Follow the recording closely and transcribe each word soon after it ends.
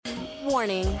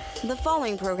Warning, the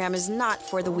following program is not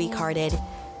for the weak-hearted,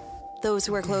 those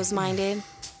who are closed-minded,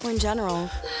 or in general,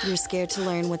 you're scared to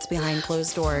learn what's behind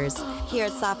closed doors. Here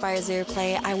at Sapphire's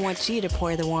Earplay, I want you to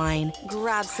pour the wine,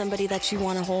 grab somebody that you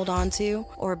want to hold on to,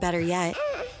 or better yet,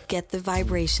 get the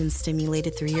vibrations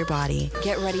stimulated through your body.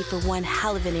 Get ready for one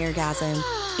hell of an orgasm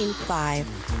in 5,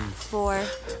 4,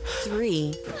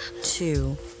 3,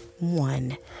 2,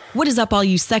 1. What is up, all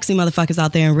you sexy motherfuckers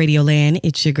out there in Radio Land?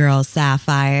 It's your girl,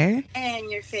 Sapphire. And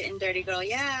your fit and dirty girl,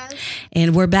 Yaz.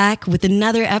 And we're back with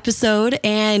another episode,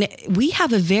 and we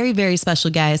have a very, very special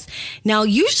guest. Now,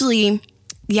 usually,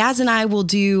 Yaz and I will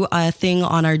do a thing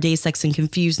on our Day Sex and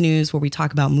Confused news where we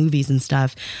talk about movies and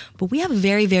stuff. But we have a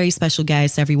very, very special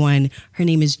guest, everyone. Her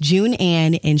name is June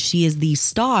Ann, and she is the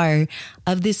star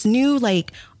of this new,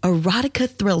 erotica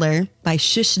thriller by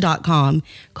Shush.com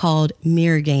called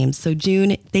Mirror Games. So,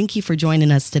 June, thank you for joining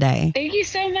us today. Thank you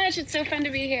so much. It's so fun to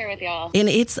be here with y'all. And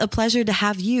it's a pleasure to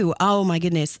have you. Oh, my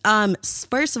goodness.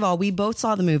 First of all, we both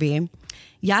saw the movie.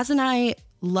 Yaz and I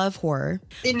love horror.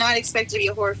 Did not expect it to be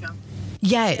a horror film.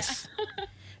 Yes.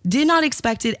 Did not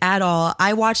expect it at all.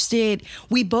 I watched it.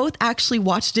 We both actually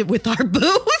watched it with our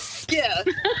booths. Yeah.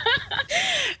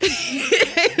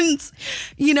 And,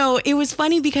 it was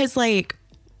funny because,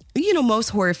 most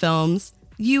horror films,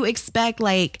 you expect,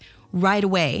 right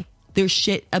away, there's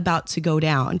shit about to go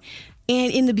down.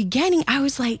 And in the beginning, I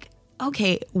was like,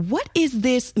 okay, what is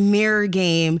this mirror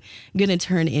game gonna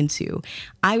turn into?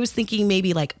 I was thinking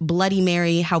maybe like Bloody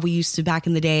Mary, how we used to back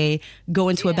in the day, go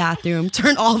into a bathroom,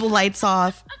 turn all the lights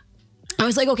off. I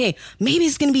was like, okay, maybe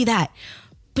it's gonna be that.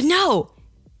 But no,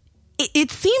 it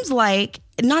seems like,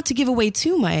 not to give away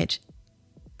too much,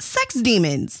 sex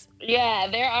demons. Yeah,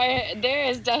 there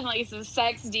is definitely some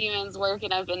sex demons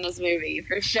working up in this movie,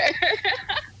 for sure.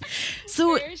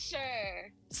 So, for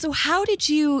sure. So how did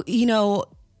you,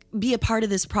 be a part of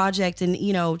this project and,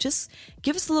 just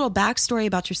give us a little backstory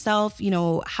about yourself.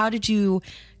 How did you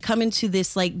come into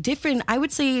this different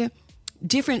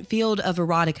field of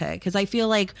erotica? Because I feel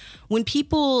like when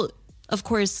people, of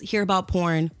course, hear about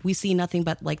porn, we see nothing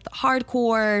but the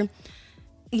hardcore,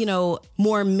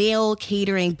 more male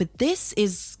catering, but this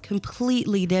is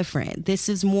completely different. This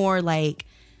is more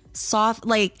soft,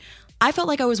 I felt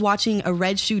like I was watching a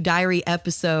Red Shoe Diary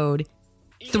episode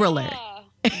thriller.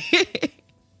 Yeah.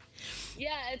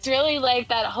 Yeah, it's really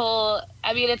that whole,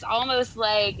 it's almost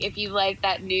like if you like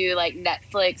that new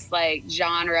Netflix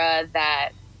genre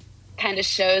that kind of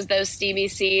shows those steamy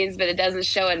scenes, but it doesn't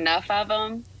show enough of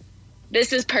them.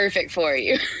 This is perfect for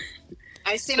you.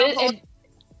 I seen a whole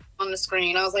on the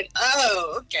screen. I was like,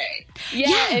 oh, okay.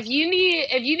 Yeah, if you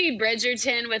need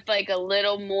Bridgerton with a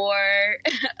little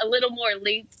more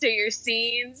links to your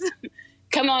scenes,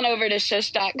 come on over to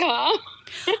shush.com.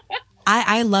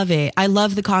 I love it. I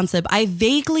love the concept. I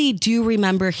vaguely do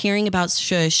remember hearing about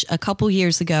Shush a couple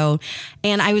years ago,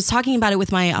 and I was talking about it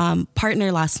with my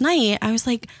partner last night. I was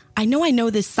like, I know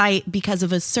this site because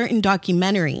of a certain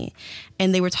documentary,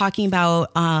 and they were talking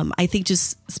about, I think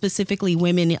just specifically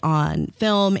women on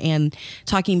film and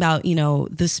talking about,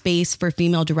 the space for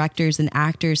female directors and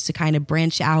actors to kind of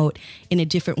branch out in a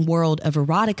different world of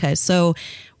erotica. So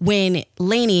when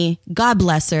Lainey, God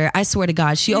bless her, I swear to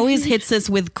God, she always hits us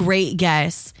with great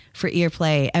guests for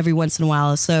Earplay every once in a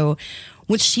while. So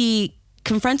when she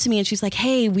confronted me and she's like,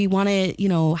 hey, we want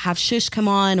to, have Shush come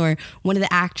on, or one of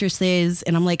the actresses.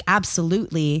 And I'm like,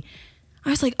 absolutely. I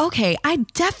was like, okay, I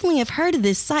definitely have heard of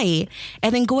this site.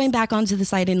 And then going back onto the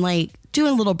site and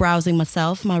doing a little browsing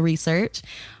myself, my research,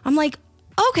 I'm like,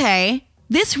 okay,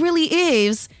 this really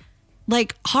is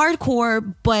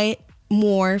hardcore, but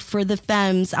more for the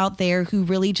femmes out there who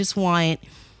really just want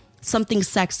something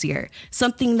sexier,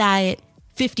 something that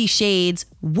 50 Shades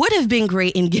would have been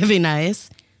great in giving us,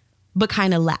 but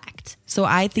kind of lacked. So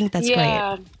I think that's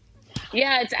great.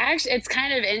 Yeah, it's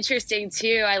kind of interesting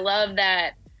too. I love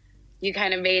that you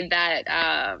kind of made that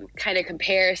kind of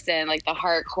comparison, the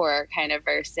hardcore kind of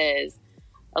versus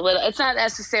a little. It's not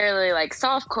necessarily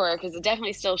softcore, because it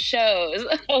definitely still shows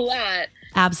a lot.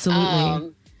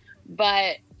 Absolutely.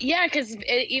 But yeah, because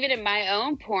even in my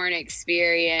own porn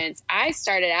experience, I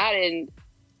started out in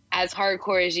as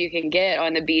hardcore as you can get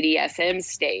on the BDSM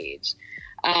stage.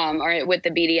 Or with the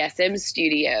BDSM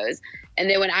studios. And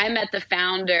then when I met the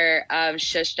founder of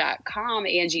Shush.com,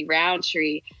 Angie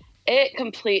Roundtree, it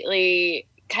completely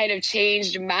kind of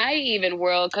changed my even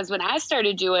world. Because when I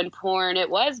started doing porn, it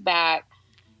was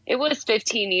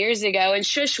 15 years ago, and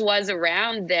Shush was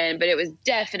around then, but it was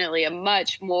definitely a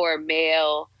much more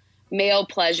male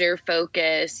pleasure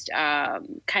focused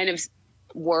kind of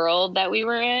world that we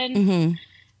were in. Mm-hmm.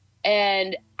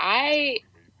 And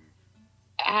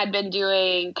had been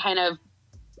doing kind of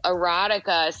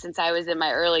erotica since I was in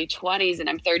my early 20s, and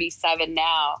I'm 37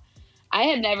 now. I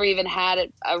had never even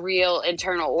had a real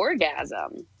internal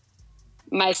orgasm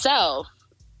myself,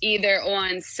 either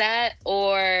on set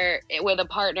or with a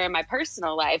partner in my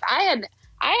personal life. I had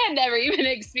never even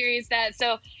experienced that.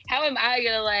 So how am I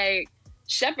gonna like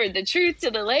shepherd the truth to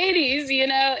the ladies,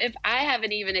 if I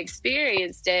haven't even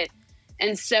experienced it?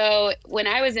 And so when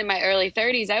I was in my early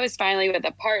 30s, I was finally with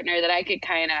a partner that I could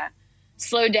kind of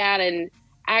slow down and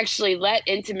actually let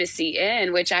intimacy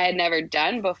in, which I had never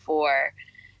done before.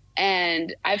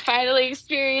 And I finally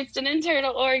experienced an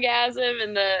internal orgasm,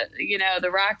 and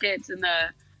the rockets and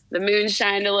the moon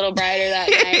shined a little brighter that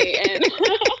night, and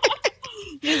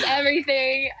just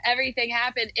everything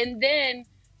happened. And then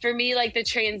for me, like, the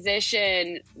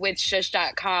transition with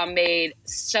shush.com made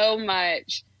so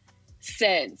much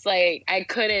sense. Like, I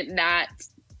couldn't not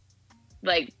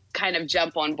like kind of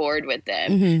jump on board with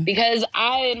them, because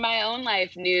I in my own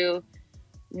life knew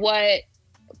what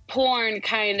porn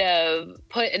kind of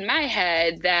put in my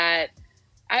head, that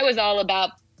I was all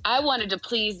about, I wanted to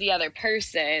please the other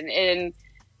person, and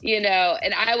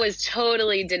and I was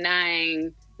totally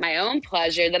denying my own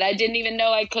pleasure that I didn't even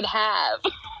know I could have.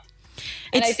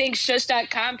 And I think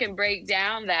shush.com can break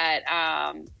down that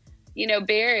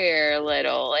barrier a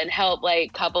little, and help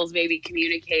like couples maybe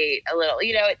communicate a little.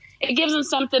 It gives them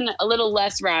something a little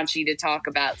less raunchy to talk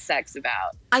about sex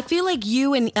about. I feel like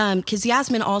you and because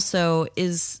Yasmin also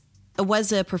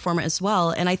was a performer as well,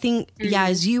 and I think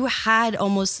as you had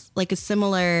almost like a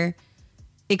similar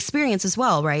experience as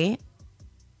well, right?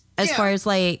 As far as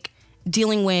like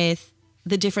dealing with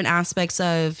the different aspects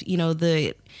of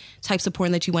the types of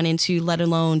porn that you went into, let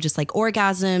alone just like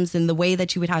orgasms and the way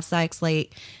that you would have sex.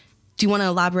 Like, do you want to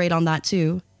elaborate on that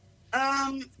too?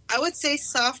 I would say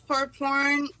softcore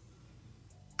porn,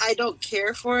 I don't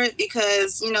care for it,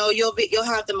 because you'll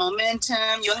have the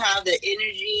momentum, you'll have the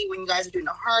energy when you guys are doing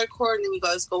the hardcore, and then you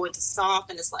guys go into soft,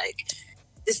 and it's like,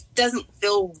 this doesn't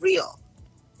feel real.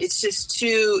 It's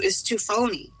too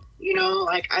phony.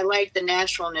 Like, I like the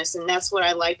naturalness, and that's what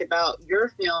I liked about your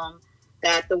film,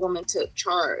 that the woman took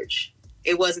charge.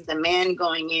 It wasn't the man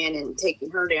going in and taking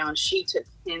her down. She took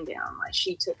him down. Like,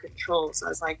 she took control. So I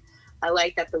was like, I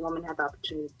like that the woman had the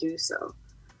opportunity to do so.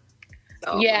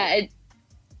 Yeah,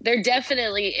 there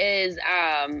definitely is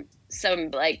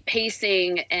some like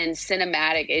pacing and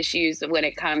cinematic issues when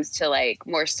it comes to like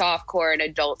more softcore and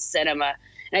adult cinema.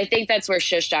 And I think that's where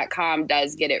shush.com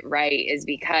does get it right, is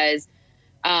because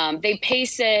they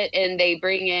pace it, and they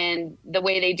bring in the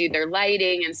way they do their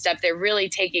lighting and stuff. They're really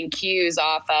taking cues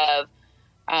off of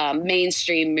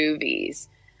mainstream movies.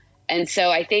 And so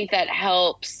I think that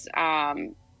helps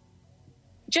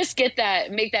just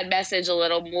make that message a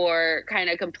little more kind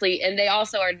of complete. And they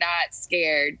also are not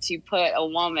scared to put a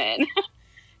woman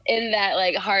in that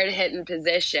like hard hitting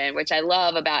position, which I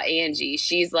love about Angie.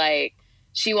 She's like,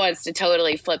 she wants to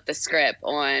totally flip the script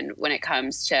on when it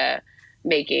comes to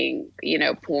making,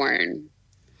 porn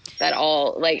that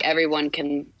all like everyone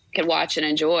can watch and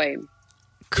enjoy.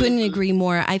 Couldn't agree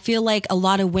more. I feel like a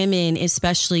lot of women,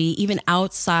 especially even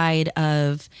outside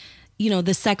of,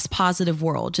 the sex positive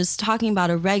world, just talking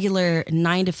about a regular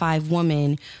 9-to-5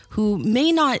 woman who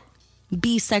may not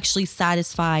be sexually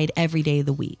satisfied every day of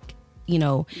the week,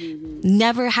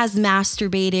 never has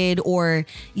masturbated, or,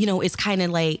 is kind of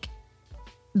like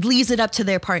leaves it up to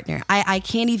their partner. I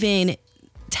can't even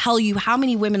tell you how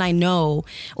many women I know,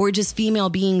 or just female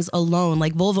beings alone,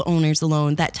 like vulva owners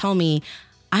alone, that tell me,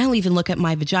 I don't even look at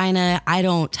my vagina. I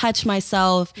don't touch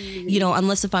myself,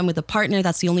 unless if I'm with a partner,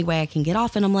 that's the only way I can get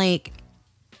off. And I'm like,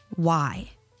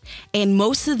 why? And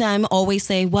most of them always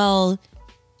say, well,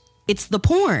 it's the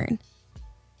porn.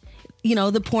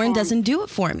 The porn doesn't do it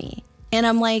for me. And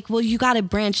I'm like, well, you got to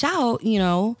branch out.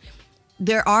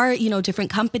 There are,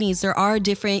 different companies. There are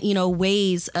different,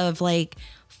 ways of like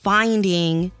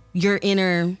finding your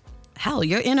inner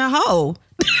hoe.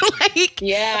 Like,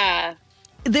 yeah.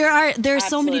 There are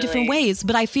so many different ways,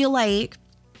 but I feel like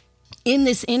in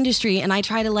this industry, and I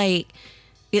try to like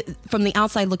from the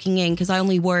outside looking in, because I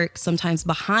only work sometimes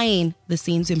behind the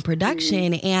scenes in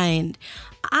production, and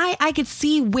I could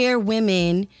see where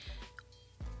women,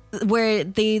 where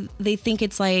they think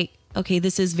it's like, okay,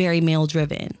 this is very male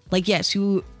driven. Like, yes,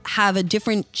 you have a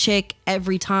different chick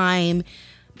every time,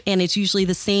 and it's usually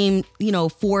the same, 4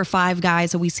 or 5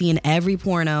 guys that we see in every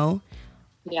porno.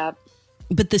 Yep.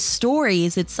 But the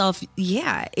stories itself,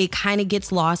 it kind of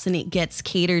gets lost, and it gets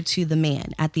catered to the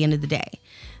man at the end of the day.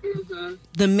 Mm-hmm.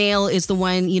 The male is the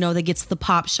one, that gets the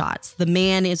pop shots. The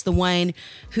man is the one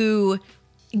who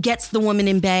gets the woman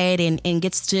in bed and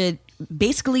gets to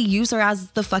basically use her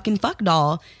as the fucking fuck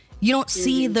doll. You don't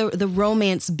see the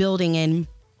romance building. And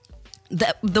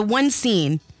the one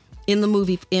scene in the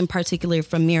movie in particular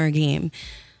from Mirror Game,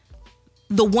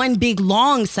 the one big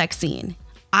long sex scene,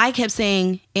 I kept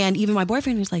saying, and even my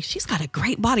boyfriend was like, she's got a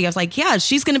great body. I was like, yeah,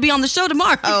 she's going to be on the show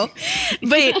tomorrow.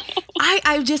 But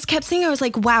I just kept saying, I was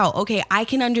like, wow, okay, I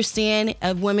can understand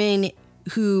a woman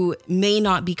who may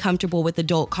not be comfortable with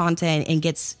adult content and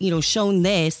gets, shown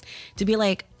this to be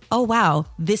like, oh, wow,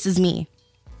 this is me.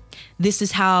 This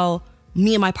is how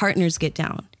me and my partners get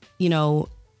down.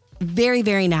 Very,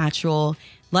 very natural.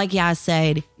 Like Yaz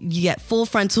said, you get full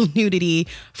frontal nudity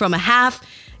from a half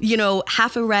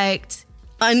erect,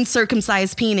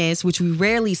 uncircumcised penis, which we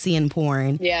rarely see in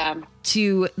porn. Yeah.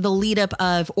 To the lead up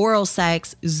of oral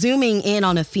sex, zooming in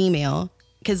on a female.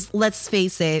 Because let's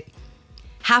face it,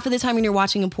 half of the time when you're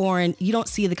watching a porn, you don't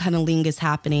see the cunnilingus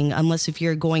happening unless if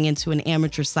you're going into an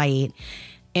amateur site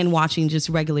and watching just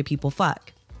regular people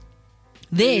fuck.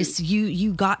 This,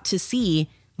 you got to see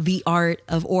the art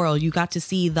of oral. You got to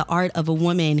see the art of a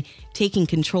woman taking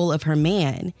control of her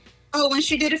man. Oh, when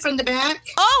she did it from the back?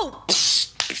 Oh!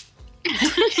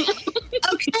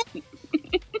 Okay.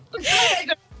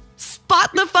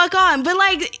 Spot the fuck on. But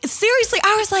like, seriously,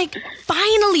 I was like,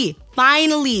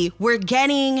 finally, we're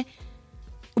getting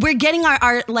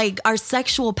our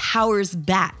sexual powers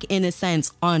back in a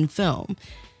sense on film.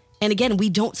 And again, we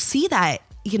don't see that,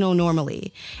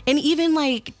 normally. And even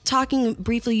like talking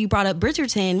briefly, you brought up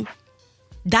Bridgerton.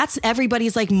 That's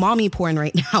everybody's like mommy porn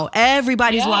right now.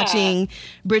 Everybody's watching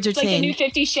Bridgerton. It's like the new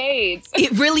 50 Shades.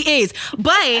 It really is.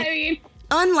 But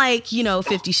unlike,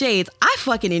 50 Shades, I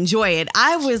fucking enjoy it.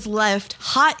 I was left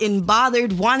hot and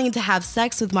bothered wanting to have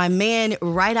sex with my man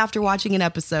right after watching an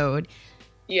episode.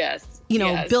 Yes.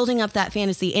 Building up that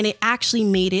fantasy. And it actually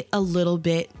made it a little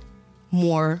bit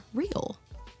more real.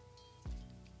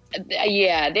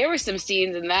 Yeah, there were some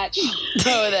scenes in that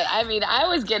show that, I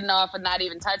was getting off and not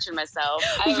even touching myself.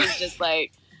 I was just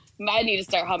like, I need to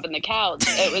start humping the couch.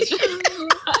 It was just,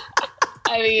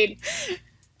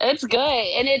 it's good.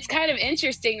 And it's kind of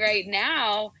interesting right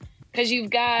now because you've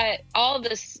got all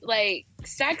this, like,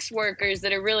 sex workers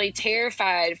that are really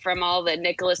terrified from all the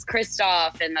Nicholas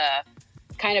Kristoff and the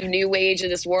kind of new age of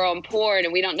this world in porn,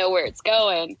 and we don't know where it's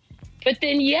going. But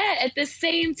then yet, at the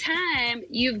same time,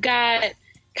 you've got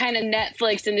kind of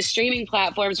Netflix and the streaming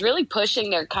platforms really pushing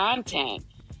their content.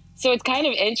 So it's kind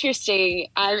of interesting.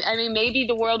 Maybe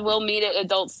the world will meet at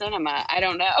adult cinema. I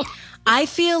don't know. I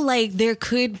feel like there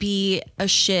could be a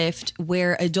shift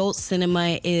where adult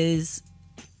cinema is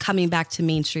coming back to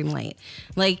mainstream light.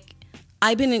 Like,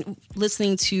 I've been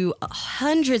listening to a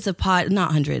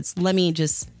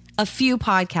few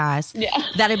podcasts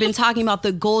that have been talking about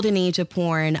the golden age of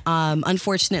porn.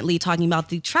 Unfortunately, talking about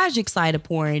the tragic side of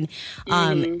porn.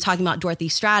 Talking about Dorothy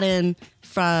Stratum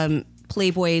from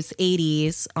Playboy's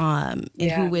 80s,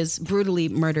 who was brutally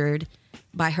murdered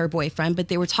by her boyfriend. But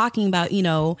they were talking about,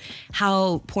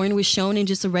 how porn was shown in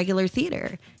just a regular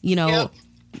theater,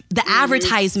 the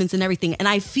advertisements and everything. And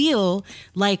I feel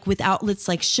like with outlets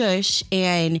like Shush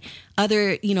and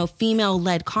other,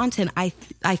 female-led content, I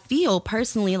feel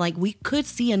personally like we could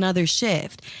see another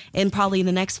shift in probably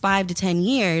the next 5 to 10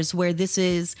 years where this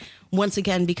is once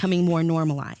again becoming more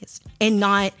normalized and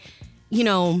not,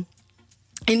 and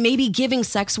maybe giving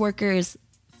sex workers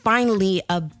finally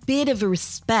a bit of a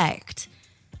respect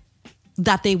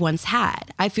that they once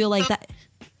had. I feel like that...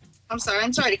 I'm sorry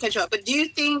to cut you off, but do you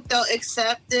think they'll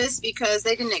accept this because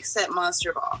they didn't accept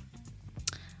Monster Ball?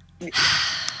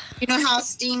 You know how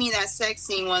steamy that sex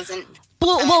scene was, and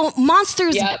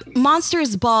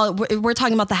Monsters Ball. We're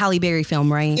talking about the Halle Berry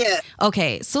film, right? Yeah.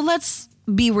 Okay, so let's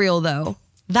be real though.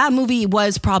 That movie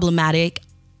was problematic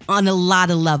on a lot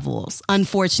of levels.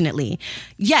 Unfortunately,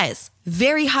 yes,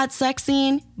 very hot sex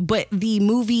scene, but the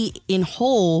movie in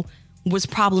whole was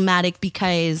problematic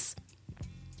because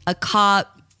a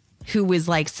cop who was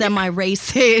like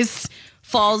semi-racist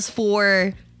falls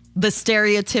for the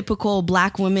stereotypical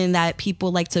black woman that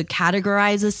people like to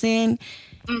categorize us in.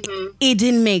 It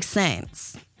didn't make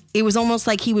sense. It was almost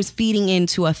like he was feeding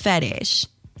into a fetish,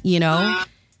 her.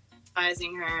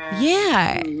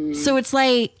 Yeah. So it's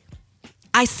like,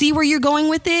 I see where you're going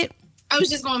with it. I was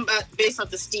just going based off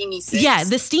the steamy sex. Yeah,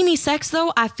 the steamy sex,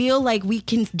 though, I feel like we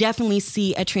can definitely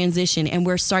see a transition, and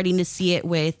we're starting to see it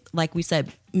with, like we said,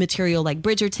 material like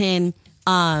Bridgerton.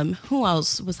 Who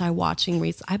else was I watching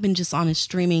recently? I've been just on a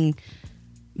streaming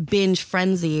binge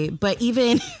frenzy, but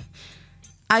even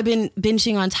I've been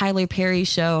binging on Tyler Perry's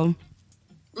show.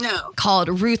 No.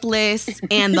 called Ruthless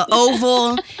and The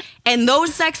Oval. And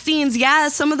those sex scenes, yeah,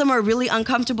 some of them are really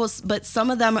uncomfortable, but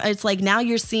some of them, it's like now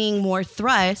you're seeing more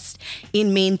thrust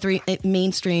in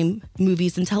mainstream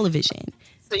movies and television.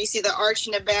 So you see the arch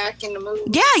in the back in the movie.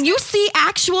 Yeah, you see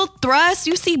actual thrust,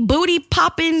 you see booty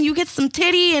popping, you get some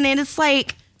titty, and then it's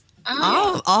like,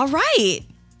 oh, all right.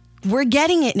 We're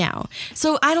getting it now.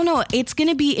 So I don't know. It's going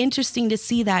to be interesting to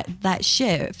see that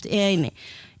shift. And,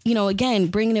 you know, again,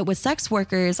 bringing it with sex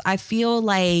workers, I feel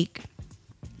like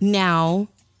now,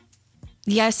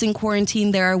 yes, in quarantine,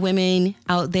 there are women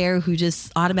out there who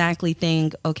just automatically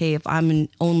think, okay, if I'm in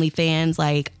OnlyFans,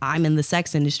 like I'm in the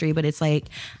sex industry, but it's like,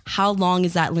 how long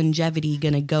is that longevity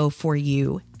going to go for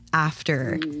you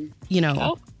after, you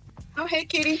know? Oh, hey,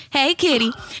 kitty. Hey,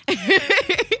 kitty.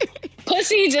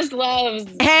 Pussy just loves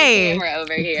the camera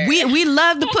over here. We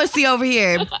love the pussy over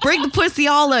here. Bring the pussy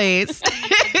always.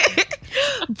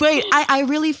 But I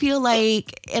really feel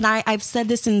like, and I've said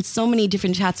this in so many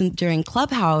different chats during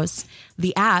Clubhouse,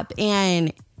 the app,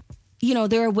 and, you know,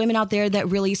 there are women out there that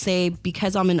really say,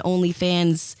 because I'm an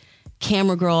OnlyFans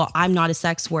camera girl, I'm not a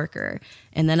sex worker.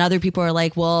 And then other people are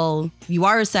like, well, you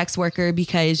are a sex worker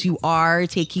because you are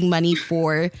taking money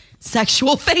for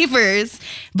sexual favors.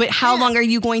 But how long are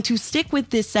you going to stick with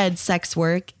this said sex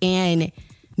work and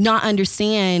not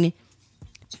understand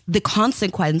the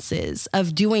consequences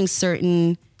of doing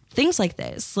certain things like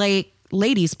this? Like,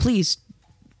 ladies, please,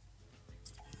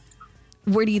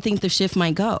 where do you think the shift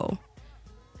might go?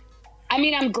 I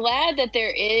mean, I'm glad that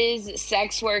there is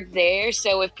sex work there.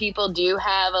 So if people do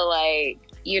have a, like,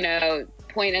 you know,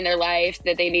 point in their life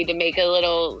that they need to make a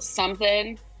little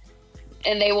something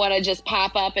and they want to just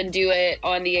pop up and do it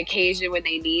on the occasion when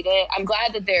they need it, I'm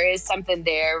glad that there is something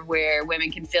there where women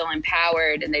can feel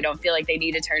empowered and they don't feel like they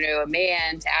need to turn to a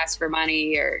man to ask for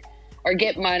money or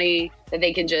get money, that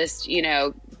they can just, you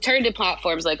know, turn to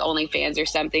platforms like OnlyFans or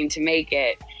something to make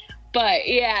it. But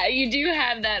yeah, you do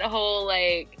have that whole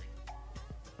like,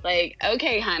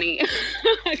 okay, honey,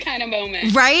 kind of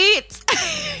moment. Right?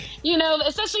 You know,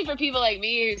 especially for people like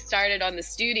me who started on the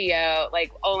studio,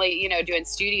 like only, you know, doing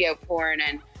studio porn,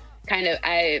 and kind of,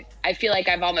 I feel like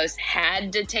I've almost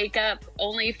had to take up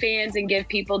OnlyFans and give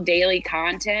people daily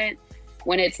content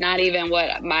when it's not even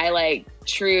what my like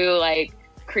true like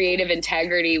creative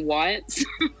integrity wants.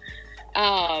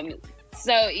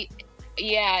 So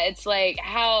yeah, it's like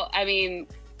I mean,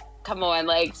 come on,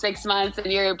 like 6 months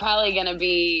and you're probably going to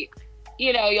be,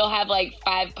 you know, you'll have like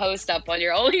 5 posts up on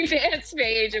your OnlyFans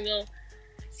page and we'll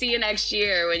see you next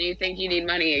year when you think you need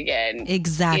money again.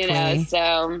 Exactly. You know,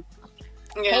 so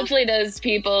hopefully those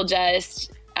people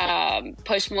just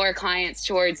push more clients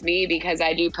towards me because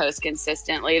I do post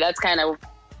consistently. That's kind of,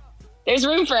 there's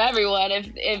room for everyone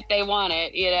if they want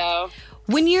it, you know.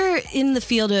 When you're in the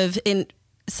field of,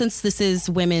 since this is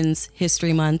Women's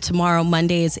History Month, tomorrow,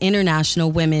 Monday, is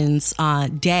International Women's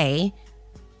Day.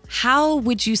 How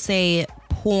would you say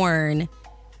porn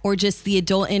or just the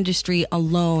adult industry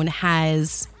alone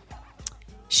has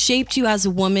shaped you as a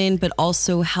woman, but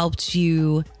also helped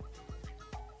you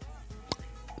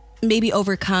maybe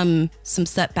overcome some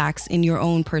setbacks in your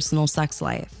own personal sex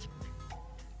life?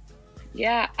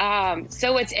 Yeah.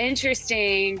 So what's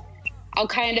interesting, I'll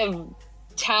kind of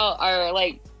tell or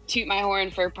like toot my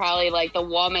horn for probably like the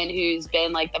woman who's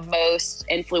been like the most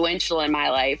influential in my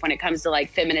life when it comes to like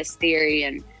feminist theory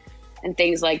and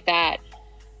things like that.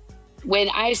 When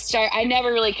I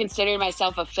never really considered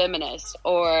myself a feminist,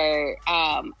 or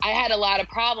I had a lot of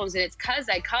problems, and it's because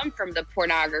I come from the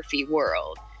pornography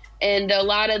world. And a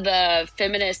lot of the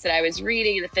feminists that I was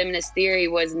reading, the feminist theory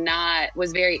was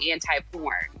very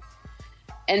anti-porn.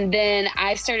 And then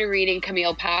I started reading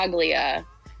Camille Paglia,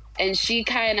 and she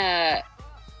kind of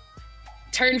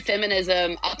turned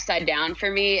feminism upside down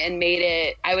for me and made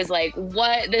it, I was like,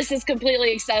 what? This is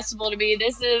completely accessible to me.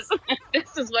 This is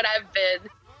what I've been.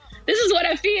 This is what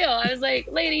I feel. I was like,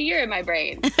 lady, you're in my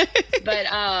brain. But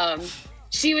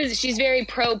she's very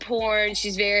pro porn.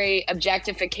 She's very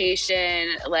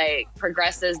objectification, like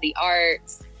progresses the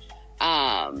arts.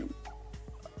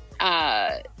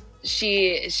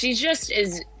 She just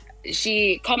is,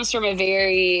 she comes from a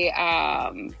very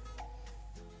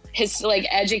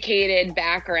educated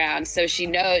background, so she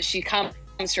comes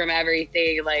from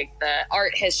everything like the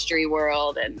art history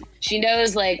world, and she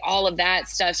knows like all of that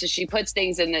stuff, so she puts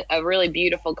things in a really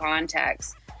beautiful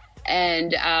context.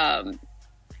 And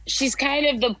she's kind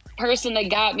of the person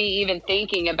that got me even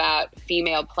thinking about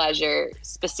female pleasure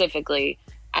specifically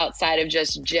outside of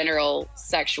just general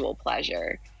sexual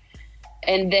pleasure.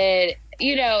 And then,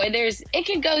 you know, and it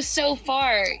can go so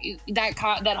far,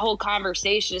 that whole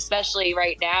conversation, especially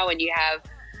right now when you have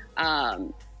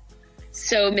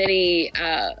so many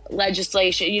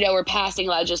legislation, we're passing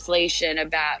legislation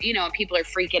about, people are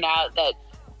freaking out that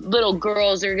little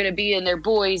girls are going to be in their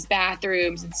boys'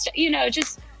 bathrooms and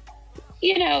just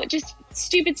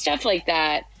stupid stuff like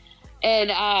that.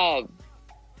 And I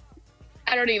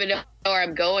don't even know where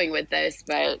I'm going with this,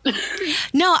 but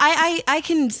no, I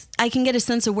can get a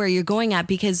sense of where you're going at,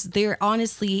 because they're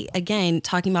honestly, again,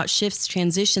 talking about shifts,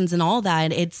 transitions, and all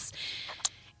that.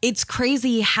 It's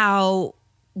crazy how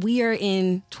we are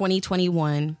in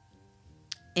 2021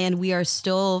 and we are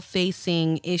still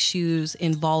facing issues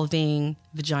involving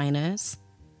vaginas,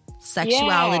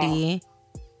 sexuality,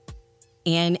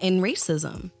 and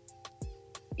racism.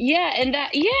 Yeah, and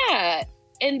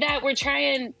that we're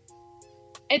trying.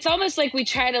 It's almost like we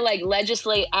try to like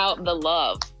legislate out the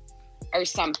love or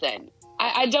something.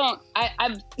 I'm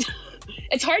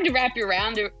it's hard to wrap your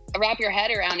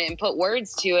head around it and put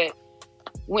words to it,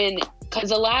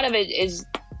 because a lot of it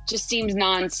just seems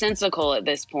nonsensical at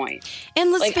this point.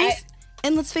 And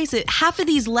let's face it, half of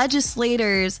these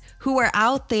legislators who are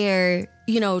out there,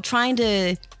 trying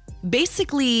to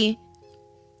basically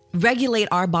regulate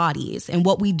our bodies and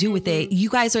what we do with it, you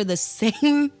guys are the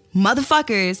same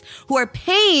motherfuckers who are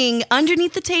paying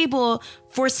underneath the table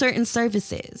for certain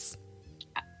services.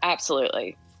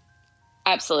 Absolutely.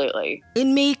 It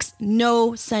makes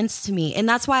no sense to me. And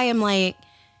that's why I'm like,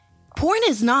 porn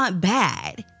is not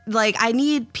bad. Like, I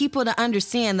need people to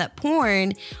understand that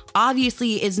porn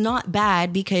obviously is not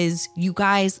bad because you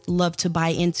guys love to buy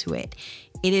into it.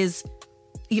 It is,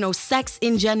 sex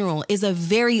in general is a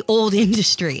very old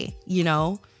industry,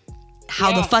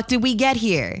 How the fuck did we get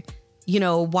here?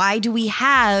 Why do we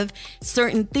have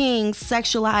certain things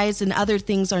sexualized and other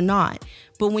things are not?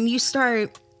 But when you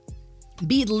start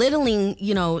belittling,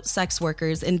 sex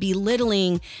workers and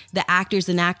belittling the actors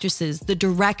and actresses, the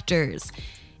directors,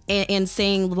 and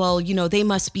saying, well, they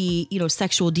must be,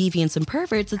 sexual deviants and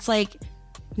perverts. It's like,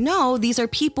 no, these are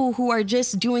people who are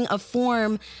just doing a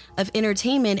form of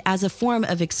entertainment as a form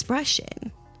of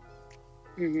expression.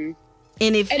 Mm-hmm.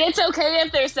 And it's okay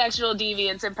if they're sexual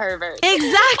deviants and perverts.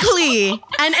 Exactly.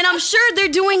 and I'm sure they're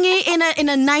doing it in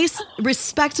a nice,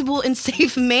 respectable, and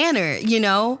safe manner,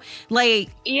 Like,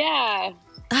 yeah.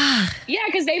 Yeah,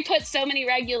 because they put so many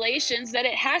regulations that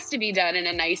it has to be done in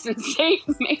a nice and safe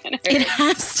manner. It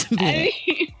has to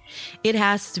be. It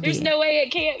has to be. There's no way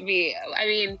it can't be. I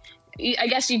mean, I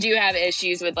guess you do have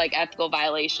issues with like ethical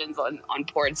violations on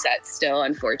porn sets still,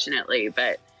 unfortunately,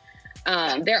 but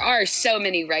there are so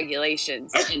many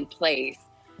regulations in place.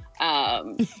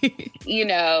 Like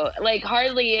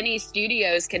hardly any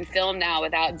studios can film now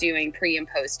without doing pre and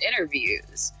post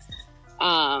interviews.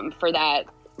 For that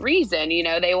reason,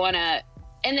 they want to,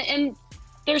 and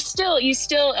there's still, you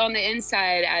still on the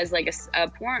inside as like a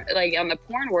porn, like on the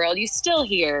porn world, you still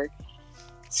hear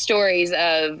stories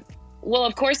of, well,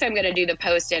 of course I'm going to do the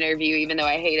post interview, even though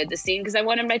I hated the scene because I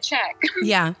wanted my check.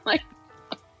 Yeah. Like,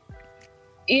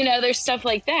 there's stuff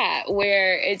like that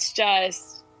where it's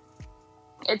just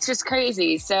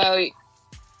crazy. So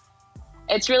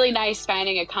it's really nice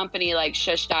finding a company like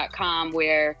shush.com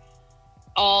where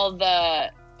all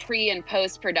the pre and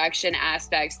post production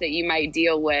aspects that you might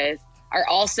deal with are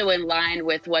also in line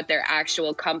with what their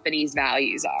actual company's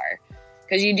values are.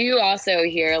 Because you do also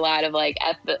hear a lot of like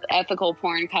ethical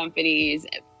porn companies,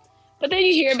 but then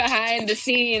you hear behind the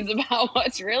scenes about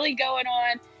what's really going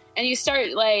on, and you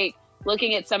start like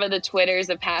looking at some of the Twitters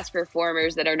of past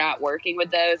performers that are not working with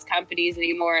those companies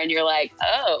anymore, and you're like,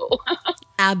 oh,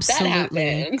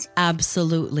 absolutely,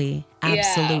 absolutely.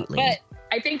 Yeah, but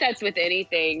I think that's with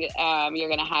anything. You're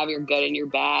going to have your good and your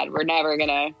bad. We're never going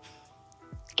to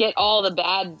get all the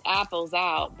bad apples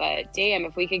out, but damn,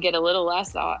 if we could get a little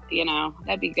less out,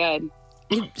 that'd be good.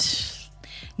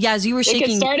 Yeah, as you were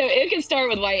shaking, it can start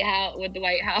with the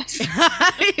White House.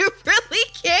 It really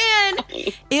can.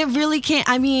 It really can.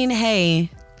 I mean, hey,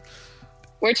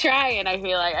 we're trying. I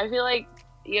feel like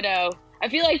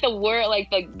the world, like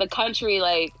the country,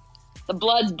 like the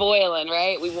blood's boiling,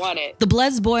 right? We want it. The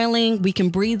blood's boiling. We can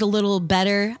breathe a little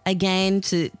better again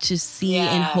to see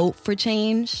and hope for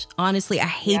change. Honestly, I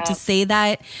hate to say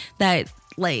that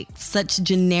like such a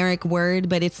generic word,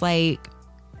 but it's like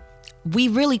we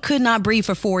really could not breathe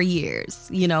for 4 years.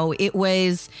 It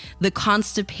was the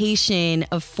constipation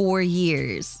of 4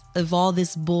 years of all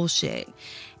this bullshit.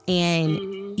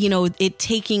 And, it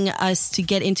taking us to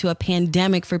get into a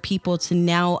pandemic for people to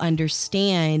now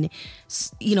understand,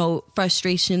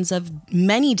 frustrations of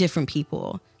many different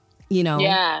people,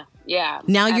 Yeah.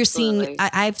 Now absolutely. You're seeing,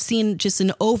 I've seen just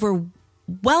an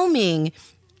overwhelming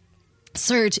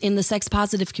surge in the sex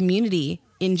positive community,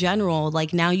 in general.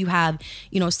 Like now you have,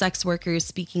 sex workers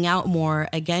speaking out more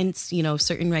against,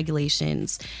 certain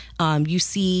regulations. You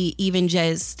see even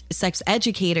just sex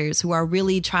educators who are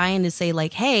really trying to say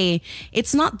like, hey,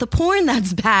 it's not the porn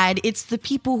that's bad. It's the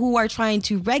people who are trying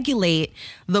to regulate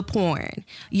the porn,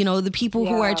 the people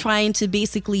who are trying to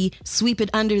basically sweep it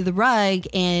under the rug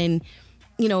and,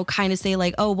 kind of say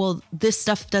like, oh, well, this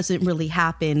stuff doesn't really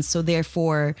happen. So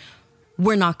therefore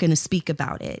we're not going to speak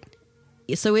about it.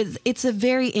 So it's a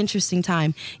very interesting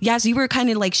time. Yes, you were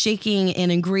kind of like shaking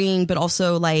and agreeing, but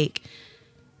also like,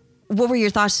 what were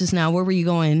your thoughts just now? Where were you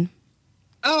going?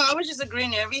 Oh, I was just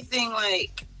agreeing to everything.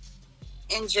 Like,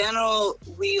 in general,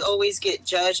 we always get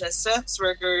judged as sex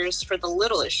workers for the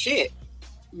littlest shit.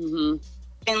 Mm-hmm.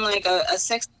 And like a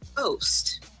sex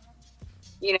post,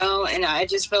 and I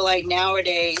just feel like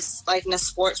nowadays, like in the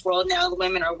sports world now, the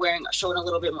women are showing a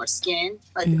little bit more skin,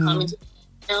 like the commentators.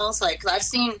 Like,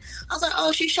 cause I was like,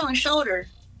 oh, she's showing shoulder.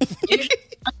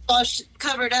 All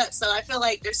covered up. So I feel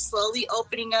like they're slowly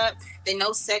opening up. They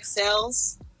know sex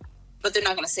sells, but they're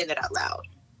not going to say that out loud.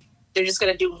 They're just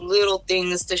going to do little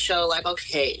things to show like,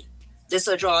 okay, this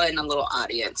will draw in a little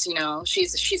audience.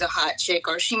 She's a hot chick,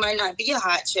 or she might not be a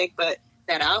hot chick, but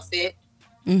that outfit,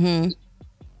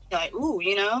 like, ooh,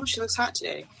 she looks hot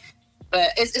today. But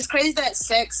it's crazy that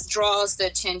sex draws the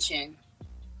attention.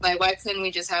 Like, why couldn't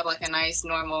we just have, like, a nice,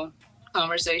 normal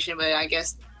conversation? But I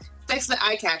guess sex is the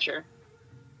eye catcher.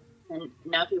 And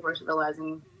now people are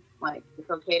realizing, like, it's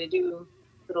okay to do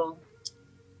little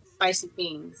spicy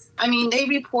things. I mean, they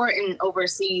report in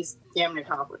overseas damn near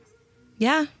topless.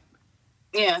 Yeah.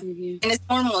 Yeah. Mm-hmm. And it's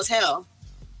normal as hell.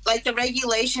 Like, the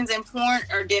regulations in porn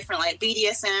are different. Like,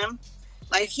 BDSM.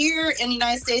 Like, here in the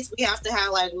United States, we have to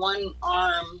have, like, one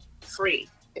arm free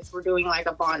if we're doing like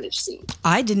a bondage scene.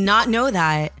 I did not know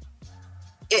that.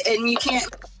 And you can't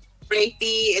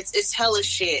rapey. It's hella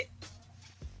shit.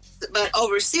 But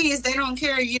overseas, they don't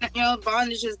care.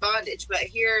 Bondage is bondage. But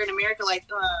here in America, like,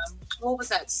 what was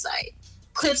that site?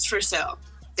 Clips for Sale.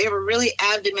 They were really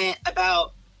adamant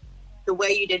about the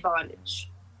way you did bondage.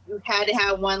 You had to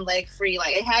have one leg free.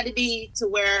 Like, it had to be to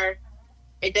where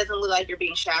it doesn't look like you're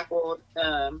being shackled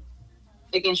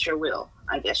against your will,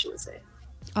 I guess you would say.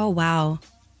 Oh, wow.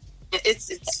 And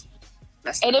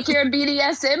if you're a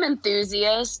BDSM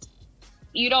enthusiast,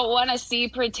 you don't want to see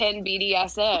pretend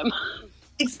BDSM.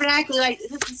 Exactly. Like,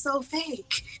 this is so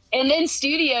fake. And then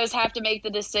studios have to make the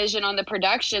decision on the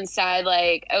production side,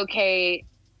 like, okay,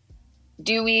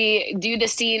 do we do the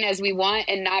scene as we want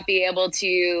and not be able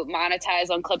to monetize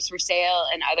on Clips for Sale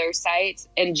and other sites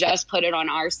and just put it on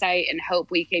our site and hope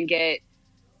we can get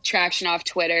traction off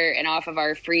Twitter and off of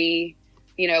our free,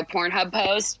 Pornhub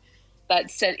post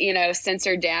that's,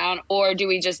 censored down, or do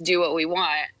we just do what we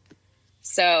want?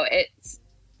 So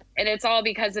it's all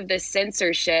because of this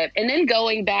censorship. And then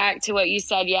going back to what you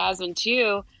said, Yasmin,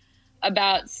 too,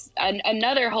 about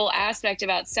another whole aspect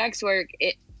about sex work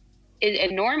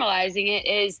and normalizing it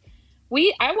is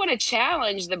I want to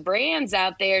challenge the brands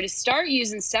out there to start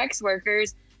using sex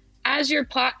workers as your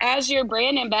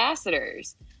brand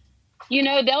ambassadors.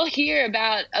 They'll hear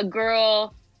about a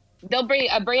girl,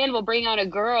 a brand will bring on a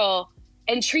girl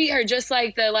and treat her just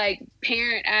like the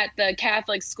parent at the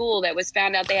Catholic school that was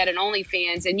found out they had an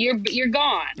OnlyFans, and you're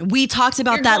gone. We talked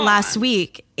about that last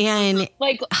week, and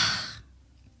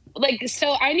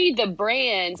so I need the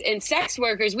brands and sex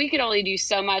workers. We can only do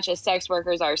so much as sex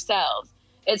workers ourselves.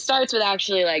 It starts with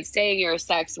actually saying you're a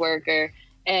sex worker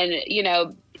and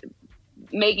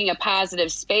making a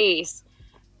positive space,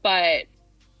 but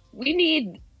we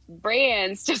need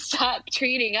brands to stop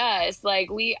treating us like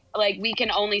we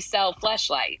can only sell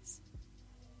fleshlights.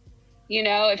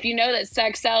 If you know that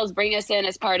sex sells, bring us in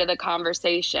as part of the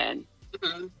conversation.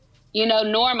 Mm-hmm.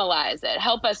 Normalize it.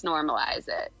 Help us normalize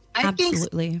it.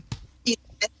 Absolutely. I think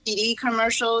STD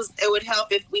commercials, it would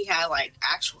help if we had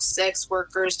actual sex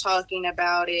workers talking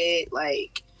about it. I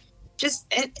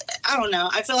don't know.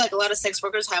 I feel like a lot of sex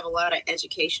workers have a lot of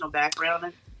educational background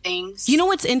and things. You know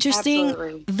what's interesting?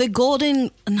 Absolutely. The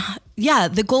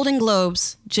Golden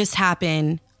Globes just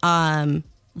happened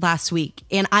last week,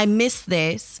 and I missed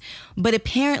this, but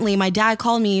apparently my dad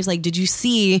called me. He's like, did you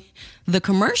see the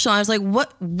commercial? I was like,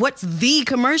 what's the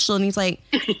commercial? And he's like,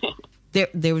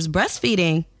 there was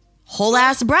breastfeeding, whole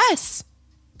ass breasts,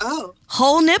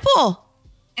 whole nipple,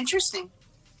 interesting,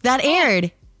 that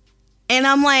aired. And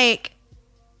I'm like,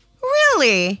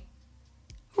 really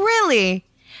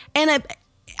and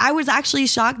I was actually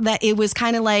shocked that it was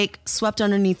kind of swept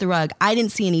underneath the rug. I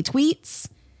didn't see any tweets.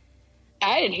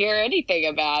 I didn't hear anything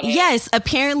about it. Yes,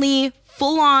 apparently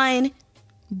full on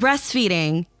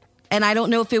breastfeeding And I don't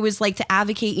know if it was like to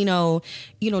advocate,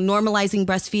 normalizing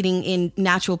breastfeeding in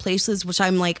natural places, which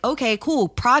I'm like, okay, cool,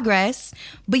 progress.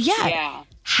 But yeah.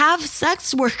 Have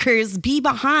sex workers be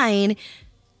behind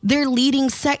their leading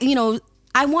sex.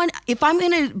 If I'm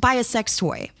going to buy a sex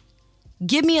toy,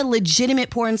 give me a legitimate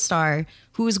porn star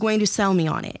who is going to sell me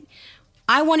on it.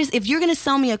 If you're going to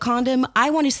sell me a condom, I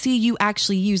want to see you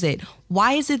actually use it.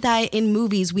 Why is it that in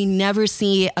movies we never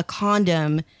see a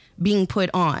condom being put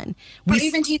on?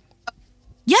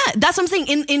 Yeah, that's what I'm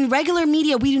saying. In regular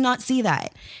media, we do not see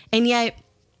that. And yet,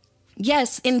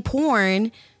 yes, in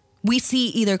porn, we see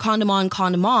either condom on,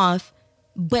 condom off.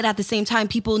 But at the same time,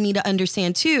 people need to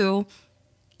understand too,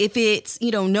 if it's,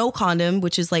 no condom,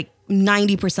 which is like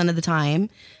 90% of the time,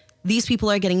 these people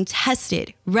are getting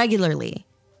tested regularly.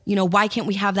 Why can't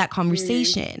we have that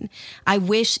conversation? I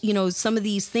wish, some of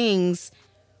these things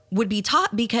would be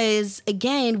taught because,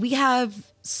 again, we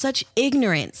have such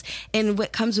ignorance. And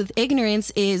what comes with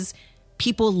ignorance is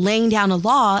people laying down a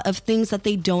law of things that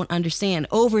they don't understand,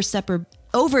 overstepping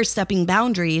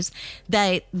boundaries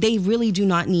that they really do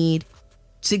not need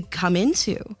to come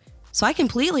into. So I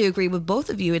completely agree with both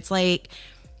of you. It's like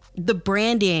the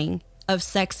branding of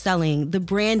sex selling, the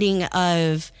branding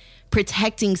of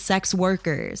protecting sex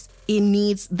workers.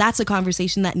 That's a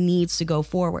conversation that needs to go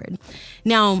forward.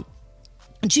 Now,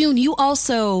 June, you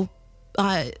also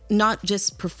not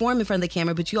just perform in front of the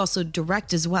camera, but you also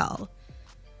direct as well.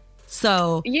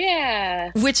 So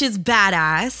yeah, which is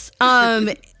badass.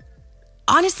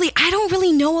 Honestly, I don't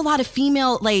really know a lot of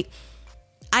female, like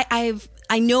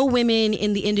I know women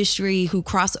in the industry who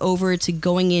cross over to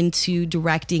going into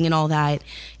directing and all that.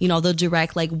 They'll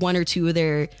direct like one or two of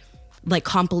their like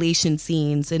compilation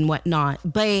scenes and whatnot,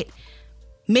 but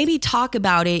maybe talk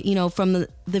about it, from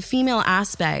the female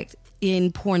aspect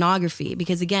in pornography,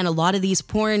 because again, a lot of these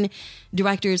porn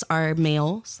directors are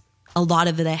males. A lot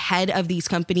of the head of these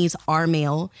companies are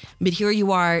male, but here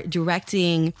you are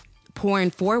directing porn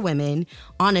for women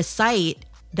on a site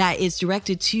that is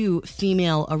directed to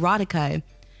female erotica.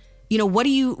 What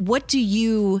do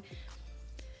you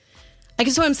I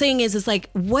guess what I'm saying is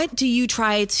like, what do you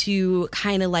try to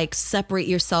kind of like separate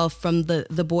yourself from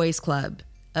the boys club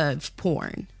of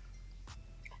porn?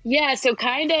 Yeah, so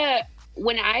kind of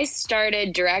when I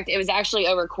started direct, it was actually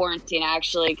over quarantine. I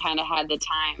actually kind of had the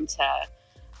time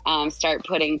to start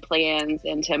putting plans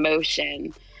into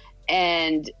motion.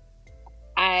 And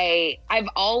I've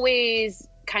always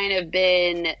kind of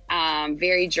been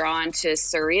very drawn to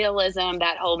surrealism,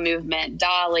 that whole movement,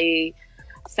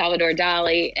 Salvador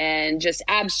Dali, and just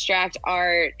abstract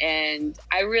art. And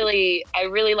I really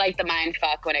like the mind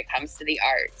fuck when it comes to the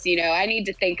arts. I need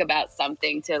to think about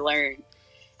something to learn.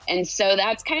 And so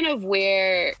that's kind of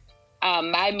where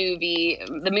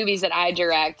the movies that I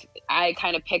direct, I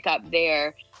kind of pick up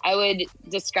there. I would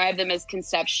describe them as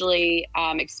conceptually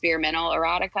experimental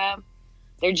erotica.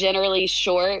 They're generally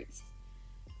short.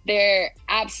 They're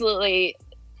absolutely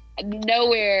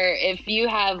nowhere. If you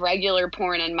have regular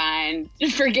porn in mind,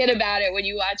 forget about it when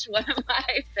you watch one of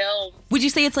my films. Would you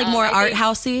say it's like more art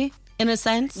housey in a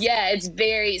sense? Yeah, it's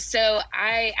very. So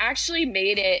I actually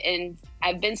made it, and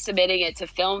I've been submitting it to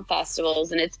film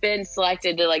festivals, and it's been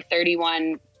selected to like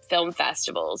 31 film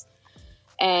festivals,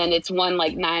 and it's won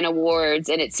like 9 awards,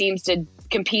 and it seems to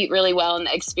compete really well in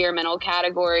the experimental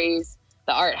categories,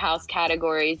 the art house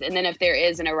categories, and then if there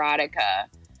is an erotica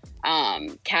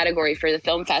category for the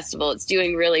film festival, it's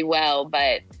doing really well.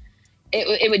 But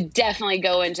it would definitely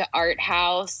go into art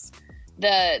house.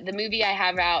 The movie I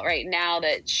have out right now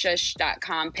that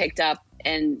shush.com picked up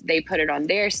and they put it on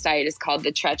their site is called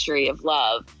The Treachery of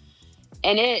Love.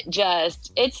 And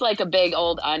it's like a big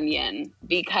old onion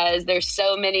because there's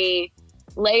so many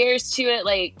layers to it.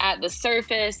 Like at the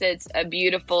surface, it's a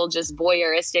beautiful, just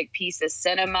voyeuristic piece of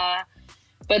cinema.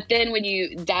 But then when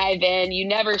you dive in, you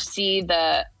never see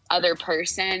the other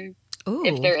person. Ooh.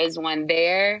 If there is one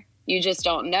there. You just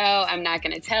don't know. I'm not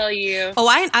going to tell you. Oh,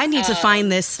 I need to find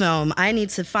this film. I need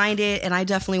to find it, and I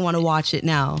definitely want to watch it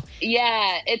now.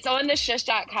 Yeah, it's on the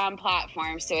shush.com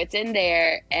platform, so it's in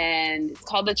there, and it's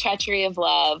called The Treachery of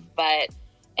Love.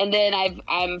 And then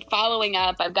I'm following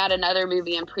up. I've got another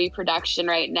movie in pre-production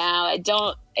right now.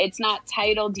 It's not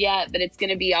titled yet, but it's going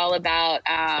to be all about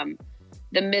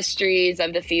the mysteries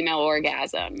of the female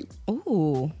orgasm.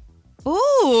 Ooh.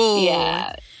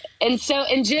 Yeah. And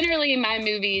generally my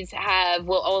movies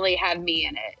will only have me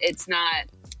in it. It's not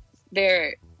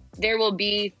there will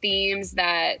be themes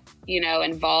that,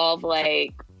 involve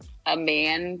like a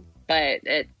man, but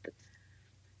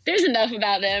there's enough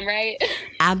about them, right?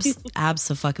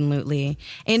 Abso-fucking-lutely.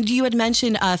 And you had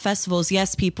mentioned festivals.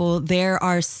 Yes, people, there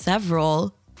are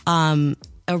several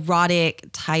erotic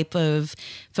type of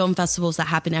film festivals that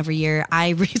happen every year. I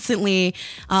recently,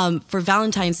 for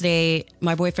Valentine's Day,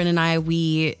 my boyfriend and I,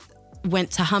 we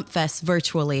went to Hump Fest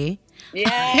virtually.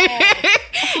 Yeah.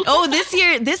 Oh,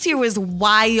 this year was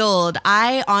wild.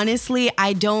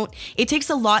 It takes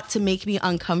a lot to make me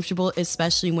uncomfortable,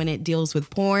 especially when it deals with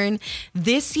porn.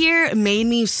 This year made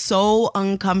me so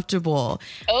uncomfortable.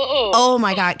 Oh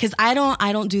my God. Cause I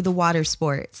don't do the water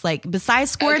sports. Like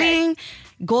besides squirting,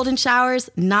 golden showers,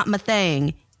 not my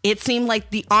thing. It seemed like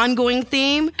the ongoing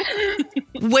theme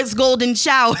was golden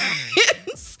showers.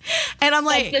 And I'm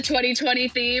like, that's the 2020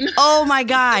 theme. Oh my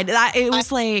God. It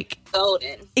was like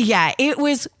golden. Yeah, it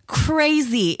was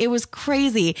crazy. It was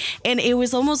crazy. And it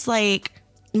was almost like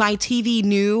my TV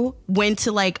knew when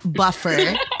to like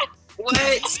buffer.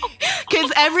 What?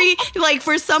 Because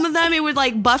for some of them, it would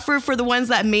like buffer for the ones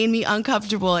that made me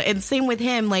uncomfortable. And same with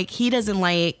him, like he doesn't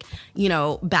like,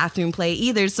 bathroom play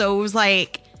either. So it was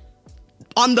like,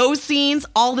 on those scenes,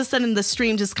 all of a sudden the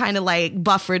stream just kind of like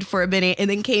buffered for a minute and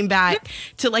then came back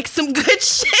to like some good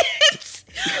shit.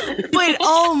 But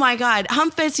oh my God,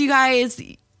 Humpfest, you guys,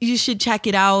 you should check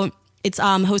it out. It's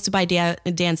hosted by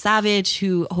Dan Savage,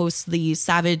 who hosts the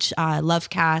Savage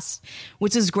Lovecast,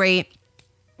 which is great.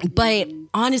 But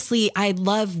honestly, I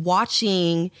love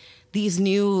watching these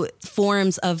new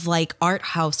forms of like art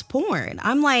house porn.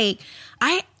 I'm like,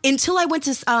 until I went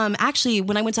to, actually,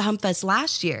 when I went to Humpfest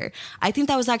last year, I think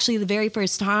that was actually the very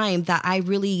first time that I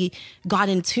really got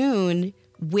in tune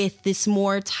with this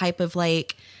more type of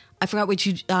like, I forgot what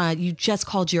you just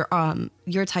called your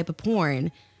type of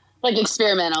porn. Like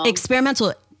experimental.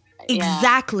 Experimental. Yeah.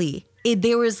 Exactly.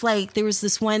 There was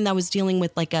this one that was dealing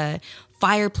with like a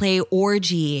fire play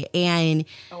orgy, and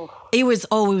it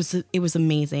was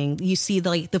amazing. You see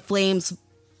the flames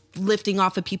lifting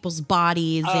off of people's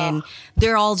bodies, and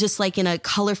they're all just like in a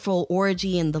colorful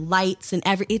orgy, and the lights and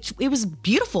it was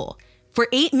beautiful. For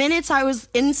 8 minutes, I was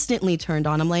instantly turned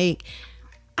on. I'm like,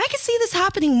 I could see this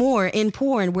happening more in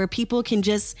porn, where people can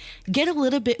just get a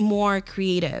little bit more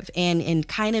creative and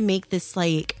kind of make this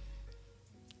like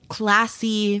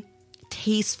classy,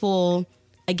 tasteful,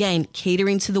 again,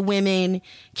 catering to the women,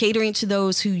 catering to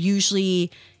those who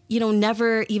usually,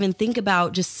 never even think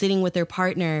about just sitting with their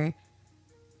partner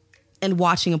and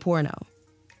watching a porno,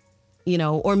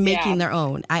 or making their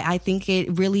own. I think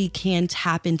it really can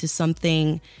tap into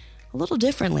something a little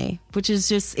differently, which is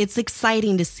just, it's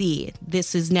exciting to see.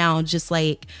 This is now just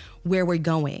like where we're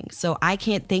going. So I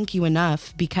can't thank you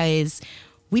enough, because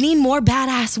we need more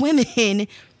badass women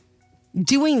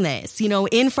doing this,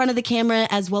 in front of the camera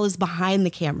as well as behind the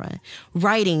camera.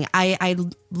 Writing, I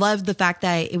love the fact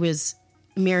that it was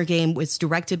Mirror Game was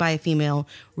directed by a female,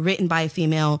 written by a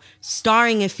female,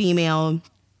 starring a female.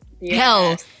 Yes.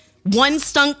 Hell, one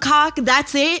stunt cock,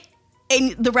 that's it.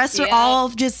 And the rest are all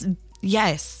just,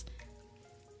 yes.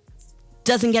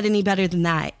 Doesn't get any better than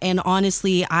that. And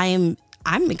honestly, I'm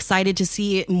excited to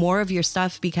see more of your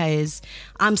stuff, because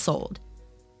I'm sold.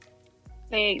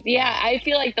 Thanks. Yeah, I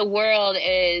feel like the world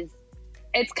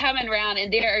it's coming around,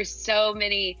 and there are so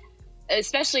many,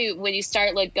 especially when you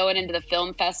start like going into the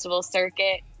film festival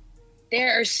circuit,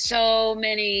 there are so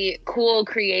many cool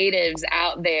creatives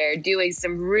out there doing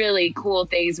some really cool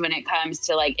things when it comes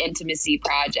to like intimacy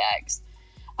projects,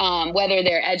 whether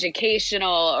they're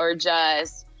educational or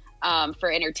just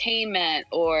for entertainment,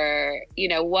 or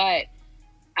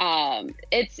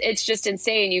it's just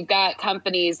insane. You've got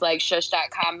companies like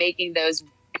shush.com making those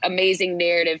amazing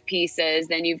narrative pieces.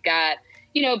 Then you've got,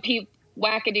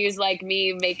 wackadoos like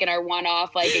me making our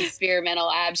one-off like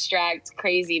experimental abstract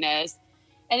craziness.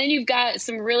 And then you've got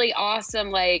some really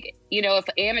awesome, like, if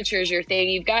amateur's your thing,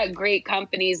 you've got great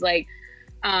companies like,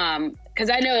 because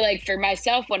I know, like, for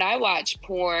myself, when I watch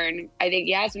porn, I think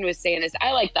Yasmin was saying this,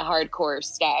 I like the hardcore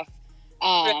stuff.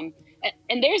 And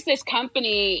there's this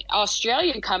company,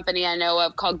 Australian company I know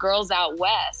of, called Girls Out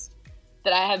West,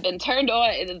 that I have been turned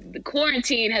on. The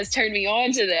quarantine has turned me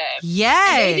on to them.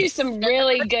 Yes. And they do some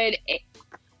really good,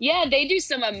 they do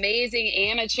some amazing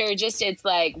amateur, just, it's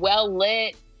like well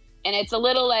lit, and it's a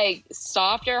little like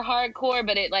softer hardcore,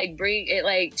 but it like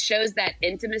shows that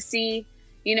intimacy.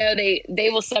 They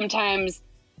will sometimes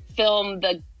film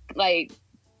the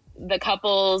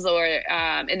couples, or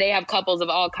and they have couples of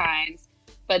all kinds.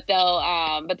 But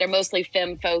they're mostly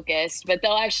femme focused, but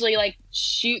they'll actually like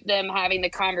shoot them having the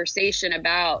conversation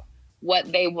about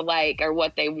what they would like or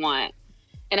what they want.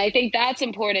 And I think that's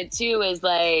important too, is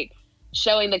like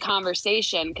showing the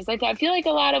conversation. Cause I feel like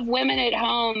a lot of women at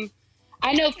home,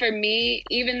 I know for me,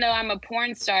 even though I'm a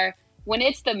porn star, when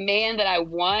it's the man that I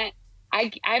want,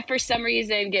 I for some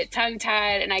reason get tongue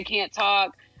tied and I can't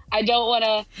talk. I don't want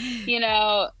to,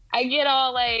 I get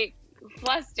all like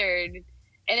flustered,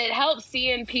 and it helps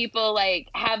seeing people like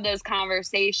have those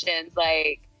conversations.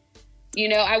 Like, you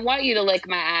know, I want you to lick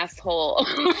my asshole.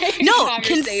 Like, no,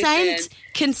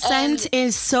 consent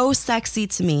is so sexy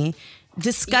to me.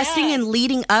 Discussing and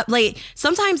leading up, like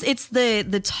sometimes it's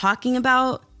the talking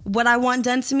about what I want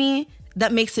done to me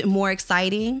that makes it more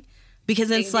exciting.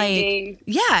 Because it's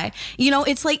yeah, you know,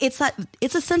 it's like, it's a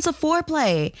sense of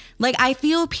foreplay. Like, I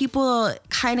feel people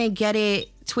kind of get it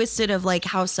twisted of like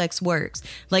how sex works.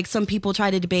 Like, some people try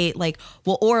to debate like,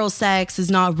 well, oral sex is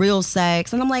not real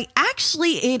sex. And I'm like,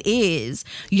 actually it is.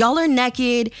 Y'all are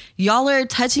naked. Y'all are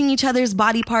touching each other's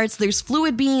body parts. There's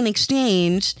fluid being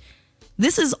exchanged.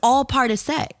 This is all part of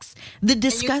sex.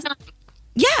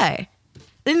 Yeah. And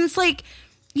it's like,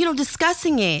 you know,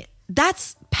 discussing it.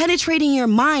 That's penetrating your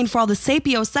mind for all the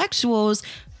sapiosexuals.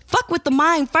 Fuck with the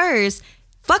mind first.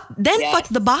 Fuck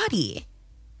the body.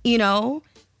 You know?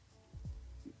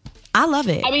 I love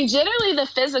it. I mean, generally the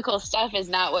physical stuff is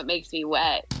not what makes me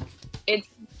wet. It's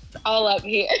all up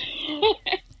here.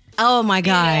 Oh my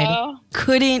God. You know?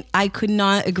 I could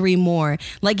not agree more.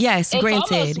 Like, yes, it's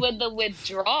granted. Almost with the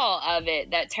withdrawal of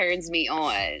it that turns me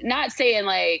on. Not saying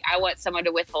like I want someone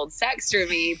to withhold sex from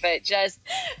me, but just,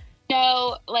 you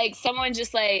know, like someone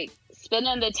just like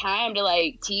spending the time to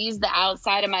like tease the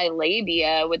outside of my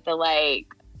labia with the like,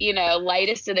 you know,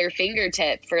 lightest of their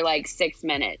fingertip for like 6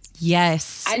 minutes.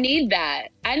 Yes. I need that.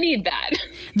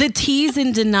 The tease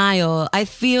and denial. I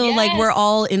feel like we're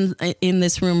all in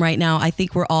this room right now. I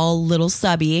think we're all a little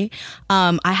subby.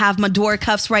 I have my door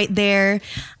cuffs right there.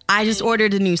 I just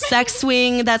ordered a new sex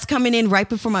swing that's coming in right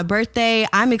before my birthday.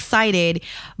 I'm excited.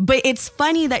 But it's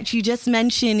funny that you just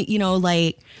mentioned, you know,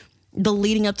 like the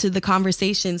leading up to the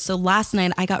conversation. So last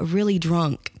night I got really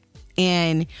drunk,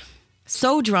 and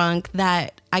so drunk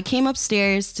that I came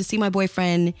upstairs to see my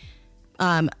boyfriend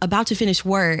about to finish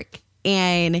work,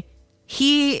 and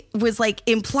he was like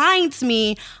implying to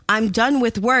me, I'm done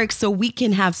with work so we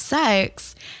can have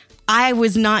sex. I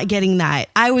was not getting that.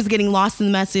 I was getting lost in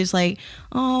the message like,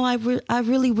 oh, I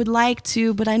really would like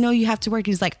to, but I know you have to work.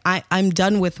 He's like, I'm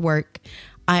done with work.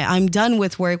 I'm done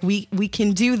with work. We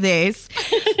can do this.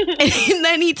 And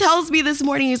then he tells me this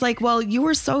morning, he's like, well, you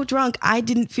were so drunk. I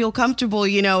didn't feel comfortable,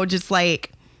 you know, just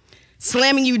like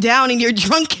slamming you down in your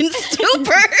drunken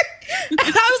stupor. And I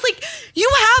was like, you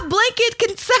have blanket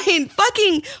consent.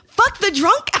 Fucking fuck the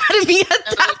drunk out of me at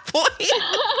that point.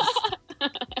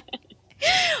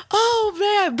 Oh,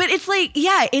 man. But it's like,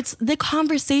 yeah, it's the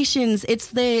conversations. It's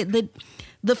the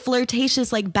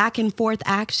flirtatious, like back and forth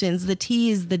actions, the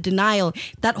tease, the denial,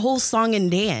 that whole song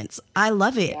and dance. I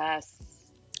love it. Yes.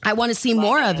 I want to see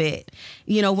more of it.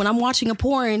 You know, when I'm watching a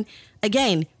porn,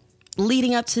 again,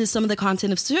 leading up to some of the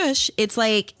content of Shush, it's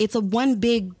like, it's a one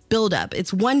big buildup.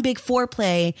 It's one big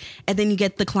foreplay. And then you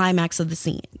get the climax of the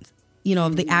scenes, you know,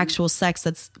 of the actual sex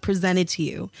that's presented to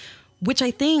you, which I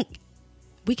think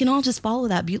we can all just follow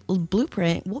that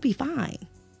blueprint. We'll be fine.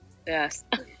 Yes.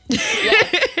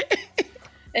 Yes.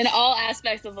 In all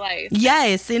aspects of life.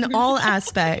 Yes, in all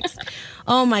aspects.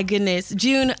 Oh my goodness.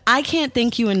 June, I can't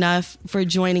thank you enough for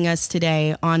joining us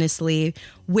today, honestly.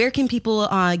 Where can people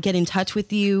get in touch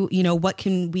with you? You know, what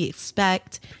can we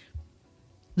expect?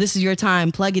 This is your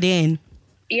time. Plug it in.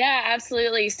 Yeah,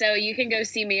 absolutely. So you can go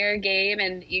see Mirror Game,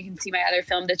 and you can see my other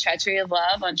film, The Treachery of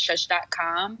Love, on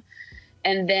shush.com.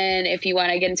 And then if you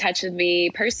want to get in touch with me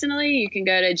personally, you can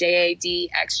go to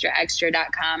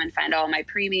jadextraextra.com and find all my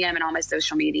premium and all my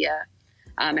social media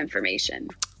information.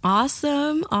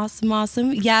 Awesome.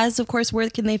 Yes, of course, where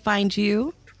can they find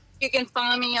you? You can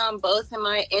find me on both of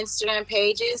my Instagram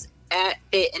pages at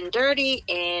Fit and Dirty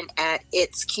and at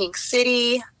It's Kink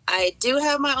City. I do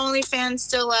have my OnlyFans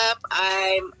still up.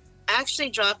 I'm actually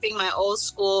dropping my old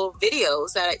school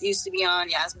videos that used to be on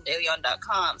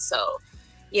YasminDeLeon.com. So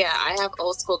yeah, I have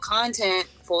old school content,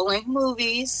 full-length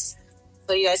movies,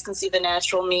 so you guys can see the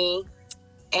natural me.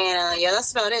 And yeah,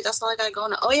 that's about it. That's all I got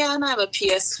going on. Oh yeah, and I have a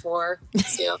PS4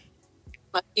 still.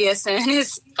 My PSN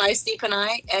is Feisty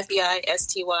FEISTYPINAY.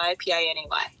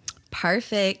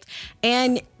 Perfect.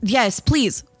 And yes,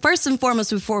 please, first and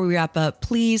foremost, before we wrap up,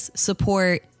 please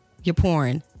support your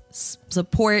porn.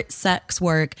 Support sex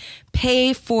work.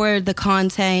 Pay for the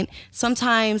content.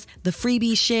 Sometimes the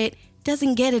freebie shit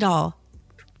doesn't get it all.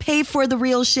 Pay for the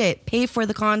real shit. Pay for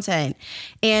the content.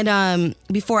 And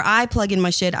before I plug in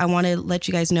my shit, I want to let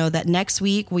you guys know that next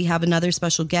week we have another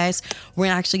special guest.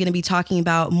 We're actually going to be talking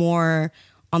about more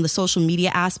on the social media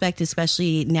aspect,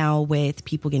 especially now with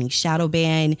people getting shadow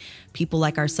banned, people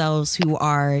like ourselves who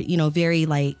are, you know, very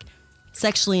like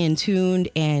sexually in tuned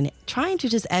and trying to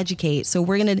just educate. So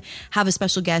we're going to have a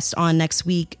special guest on next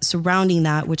week surrounding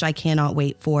that, which I cannot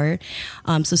wait for.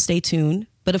 So stay tuned.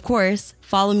 But of course,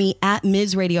 follow me at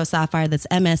Ms. Radio Sapphire. That's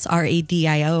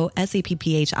MSRADIO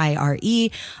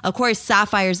SAPPHIRE. Of course,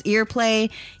 Sapphire's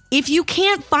Earplay. If you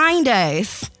can't find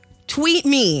us, tweet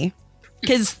me.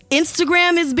 Because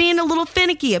Instagram is being a little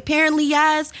finicky. Apparently,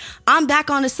 yes, I'm back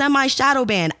on a semi-shadow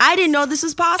ban. I didn't know this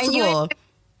was possible.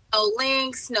 No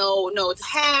links, no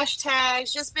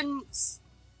hashtags.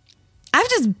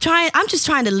 I'm just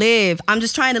trying to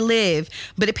live.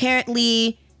 But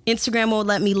apparently, Instagram won't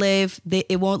let me live.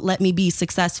 It won't let me be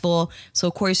successful. So,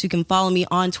 of course, you can follow me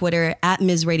on Twitter at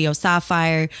Ms. Radio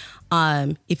Sapphire.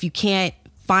 If you can't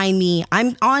find me,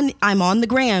 I'm on the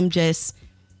gram. Just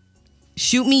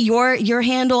shoot me your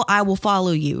handle. I will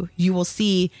follow you. You will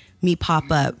see me pop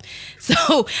up.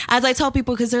 So as I tell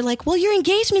people, because they're like, well, your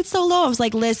engagement's so low. I was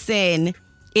like, listen,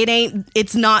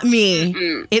 it's not me.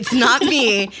 It's not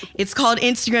me. It's called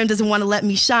Instagram doesn't want to let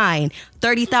me shine.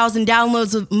 30,000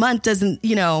 downloads a month does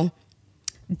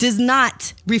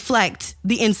not reflect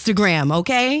the Instagram.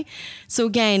 Okay. So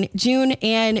again, June,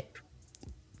 and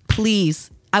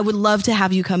please, I would love to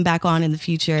have you come back on in the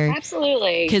future.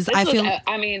 Absolutely. Because I feel,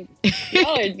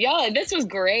 y'all, this was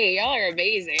great. Y'all are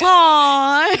amazing.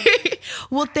 Aww.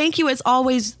 Well, thank you as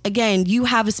always. Again, you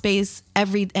have a space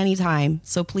anytime.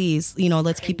 So please,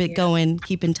 let's keep it going.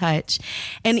 Keep in touch.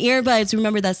 And earbuds,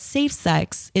 remember that safe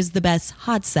sex is the best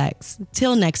hot sex.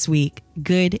 Till next week.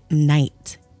 Good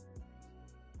night.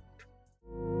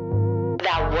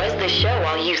 That was the show,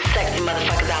 all you sexy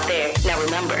motherfuckers out there. Now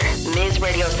remember, Ms.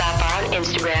 Radio Sapphire on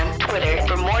Instagram, Twitter.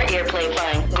 For more earplay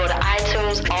fun, go to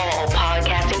iTunes, all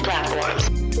podcasting platforms.